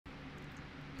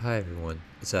Hi everyone,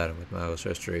 it's Adam with Miles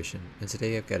Restoration, and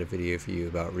today I've got a video for you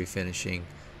about refinishing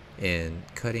and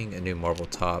cutting a new marble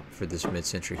top for this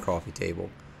mid-century coffee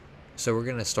table. So we're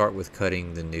going to start with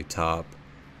cutting the new top,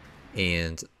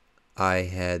 and I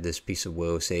had this piece of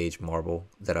willow sage marble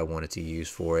that I wanted to use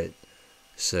for it,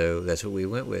 so that's what we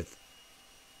went with.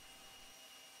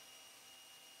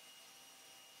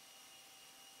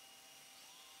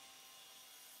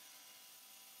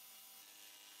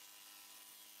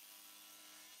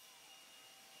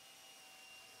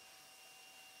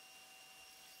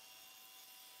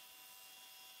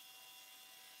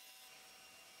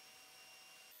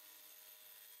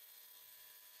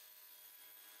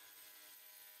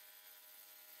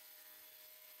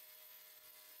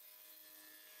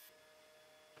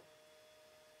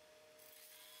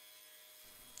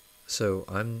 So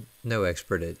I'm no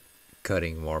expert at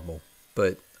cutting marble,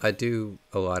 but I do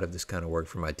a lot of this kind of work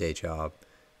for my day job.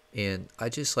 And I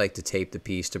just like to tape the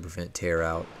piece to prevent tear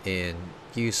out and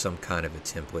use some kind of a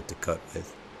template to cut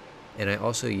with. And I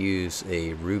also use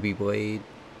a ruby blade.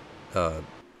 Uh,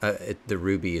 the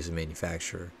ruby is a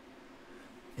manufacturer,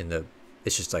 and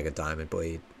it's just like a diamond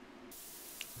blade.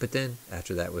 But then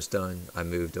after that was done, I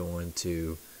moved on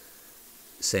to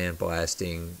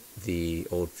sandblasting the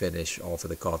old finish off of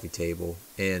the coffee table,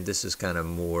 and this is kind of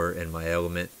more in my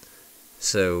element.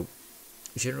 So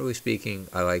generally speaking,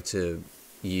 I like to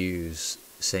use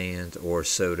sand or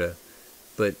soda.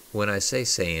 But when I say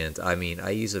sand, I mean I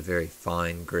use a very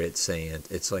fine grit sand.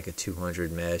 It's like a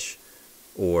 200 mesh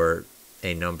or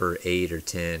a number 8 or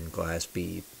 10 glass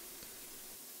bead.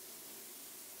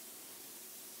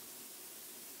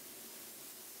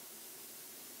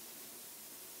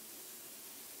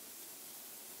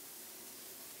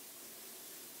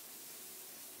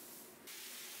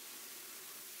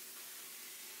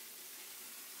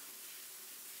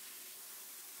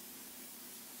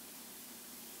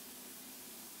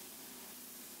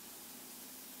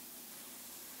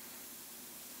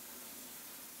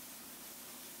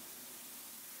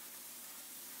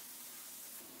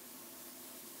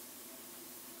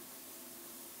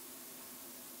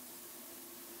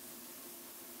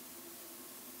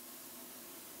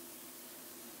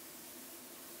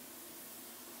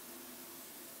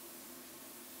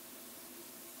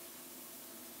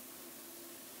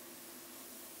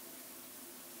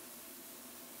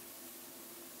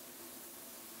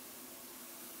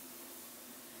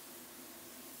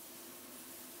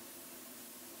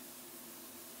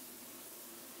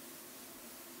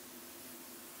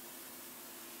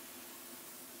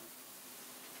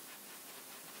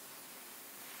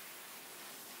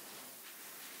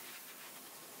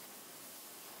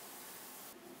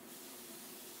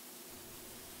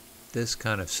 This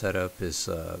kind of setup is,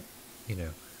 you know,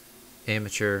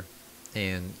 amateur,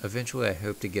 and eventually I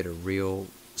hope to get a real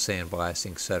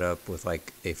sandblasting setup with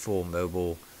like a full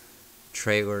mobile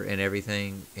trailer and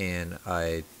everything, and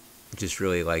I just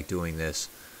really like doing this.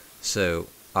 So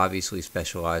obviously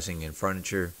specializing in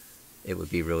furniture, it would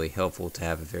be really helpful to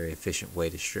have a very efficient way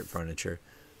to strip furniture.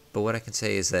 But what I can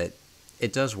say is that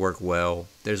it does work well.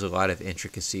 There's a lot of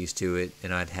intricacies to it,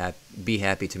 and be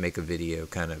happy to make a video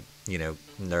kind of,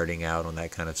 nerding out on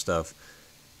that kind of stuff.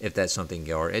 If that's something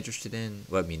you are interested in,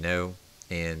 let me know,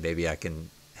 and maybe I can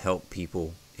help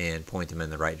people and point them in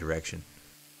the right direction.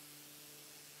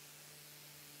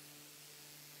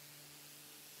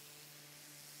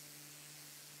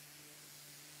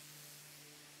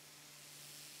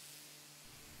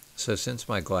 So since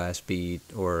my glass bead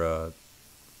or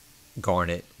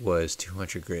garnet was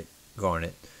 200 grit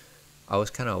garnet, I was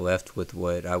kind of left with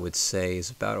what I would say is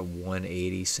about a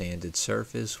 180 sanded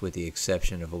surface, with the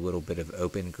exception of a little bit of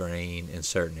open grain in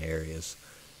certain areas.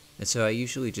 And so I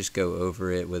usually just go over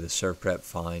it with a Surf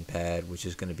fine pad, which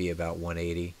is going to be about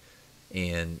 180.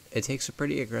 And it takes a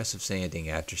pretty aggressive sanding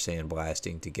after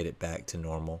sandblasting to get it back to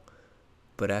normal.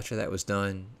 But after that was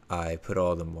done, I put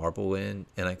all the marble in,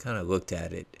 and I kind of looked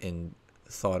at it and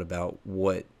thought about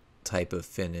what type of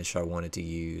finish I wanted to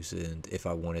use and if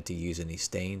I wanted to use any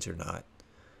stains or not.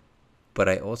 But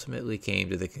I ultimately came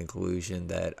to the conclusion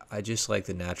that I just like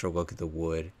the natural look of the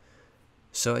wood.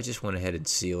 So I just went ahead and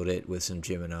sealed it with some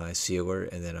Gemini sealer,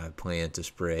 and then I plan to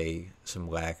spray some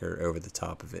lacquer over the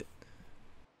top of it.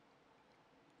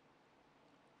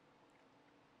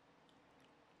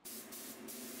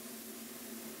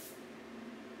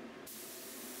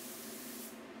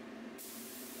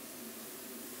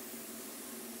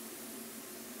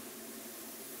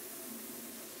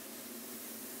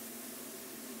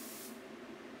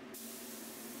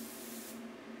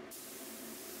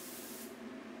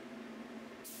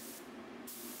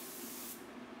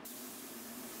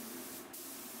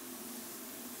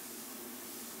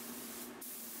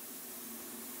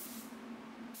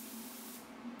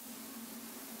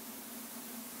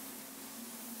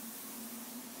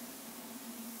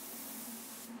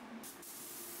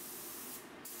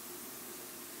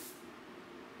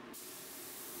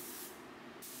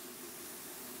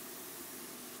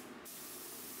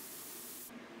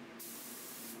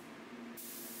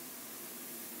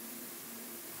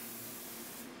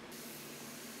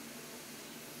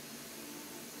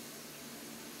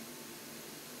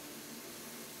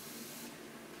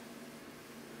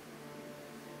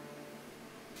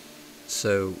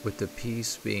 So with the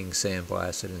piece being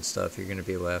sandblasted and stuff, you're going to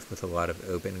be left with a lot of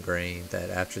open grain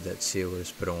that after that sealer is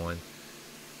put on,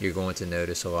 you're going to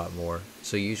notice a lot more.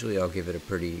 So usually I'll give it a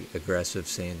pretty aggressive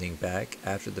sanding back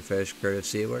after the first coat of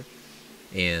sealer,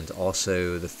 and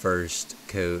also the first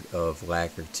coat of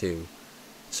lacquer too.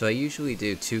 So I usually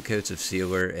do 2 coats of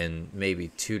sealer and maybe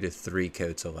 2 to 3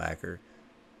 coats of lacquer.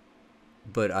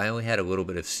 But I only had a little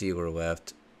bit of sealer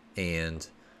left, and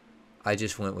I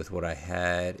just went with what I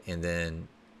had, and then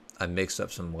I mixed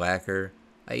up some lacquer.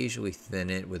 I usually thin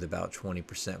it with about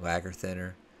 20% lacquer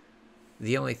thinner.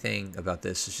 The only thing about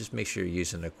this is just make sure you're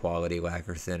using a quality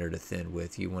lacquer thinner to thin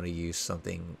with. You want to use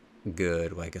something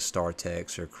good like a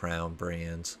StarTex or Crown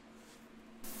brands.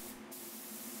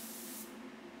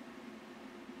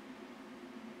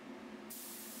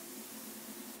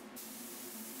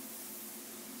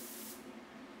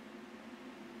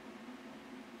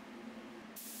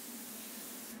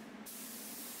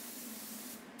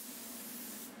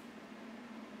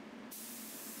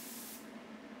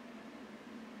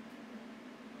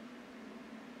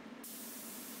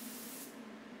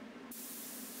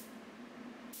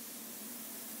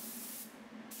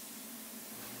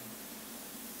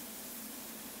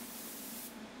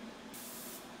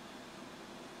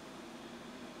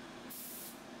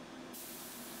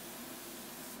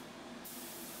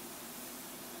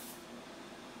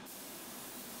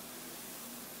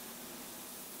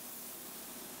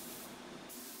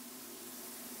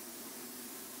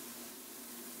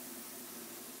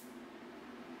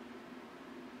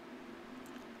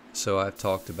 So I've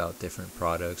talked about different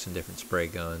products and different spray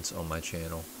guns on my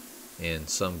channel, and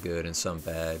some good and some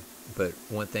bad. But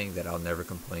one thing that I'll never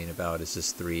complain about is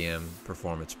this 3M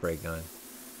performance spray gun.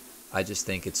 I just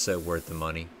think it's so worth the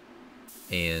money,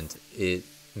 and it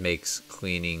makes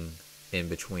cleaning in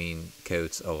between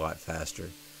coats a lot faster.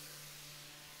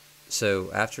 So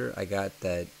after I got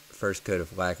that first coat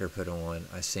of lacquer put on,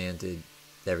 I sanded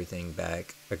everything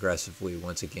back aggressively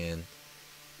once again.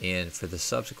 And for the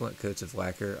subsequent coats of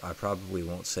lacquer, I probably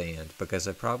won't sand because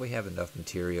I probably have enough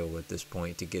material at this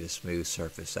point to get a smooth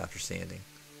surface after sanding.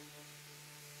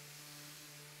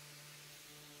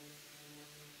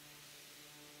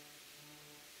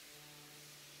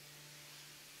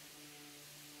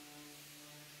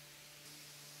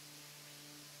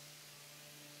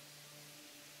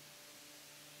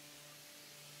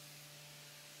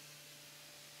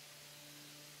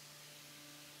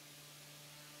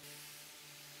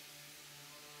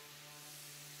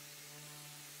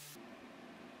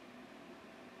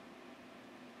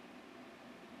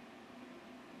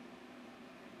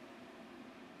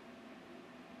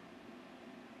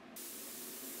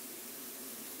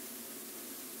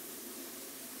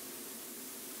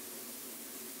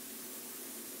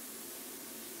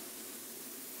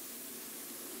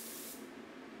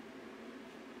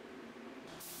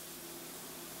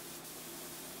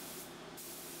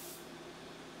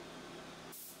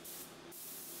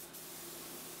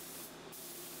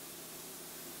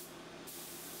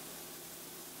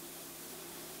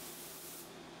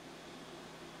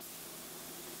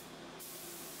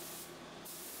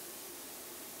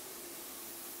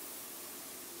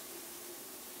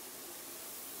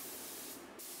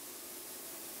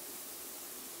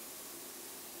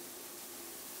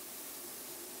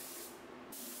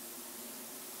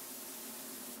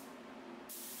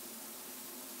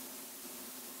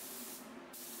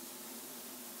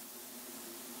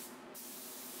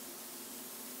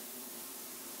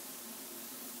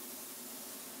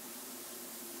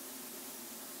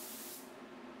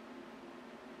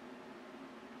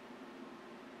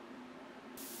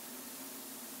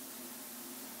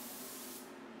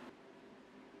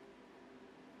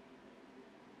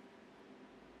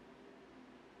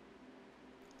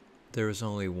 There was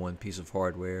only one piece of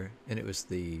hardware, and it was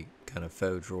the kind of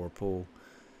faux drawer pull.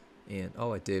 And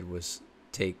all I did was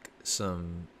take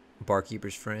some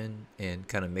Barkeeper's Friend and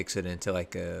kind of mix it into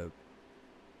like a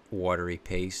watery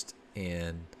paste,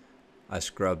 and I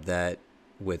scrubbed that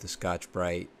with a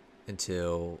Scotch-Brite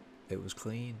until it was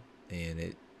clean, and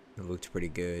it looked pretty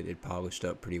good. It polished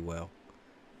up pretty well.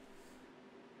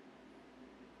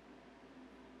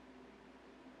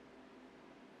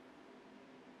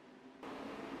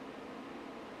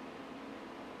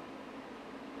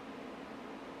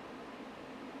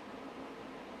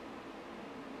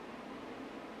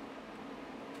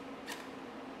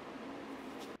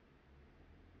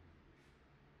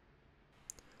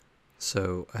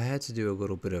 So I had to do a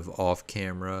little bit of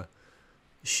off-camera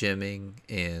shimming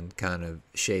and kind of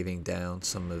shaving down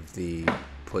some of the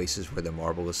places where the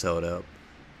marble is held up.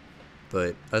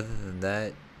 But other than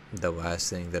that, the last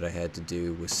thing that I had to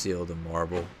do was seal the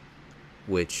marble.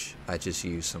 which I just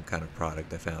used some kind of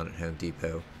product I found at Home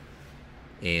Depot,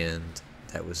 and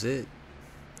that was it.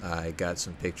 I got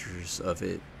some pictures of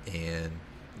it and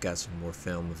got some more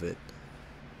film of it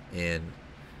and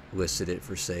listed it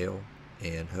for sale,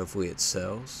 and hopefully it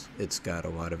sells. It's got a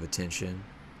lot of attention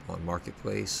on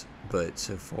Marketplace, but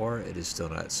so far it is still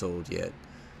not sold yet.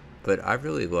 But I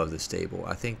really love this table.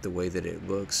 I think the way that it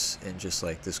looks and just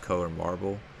like this color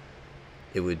marble,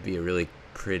 it would be a really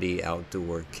pretty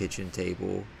outdoor kitchen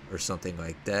table or something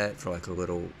like that for like a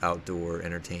little outdoor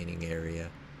entertaining area.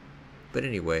 But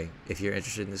anyway, if you're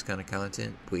interested in this kind of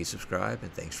content, please subscribe,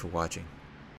 and thanks for watching.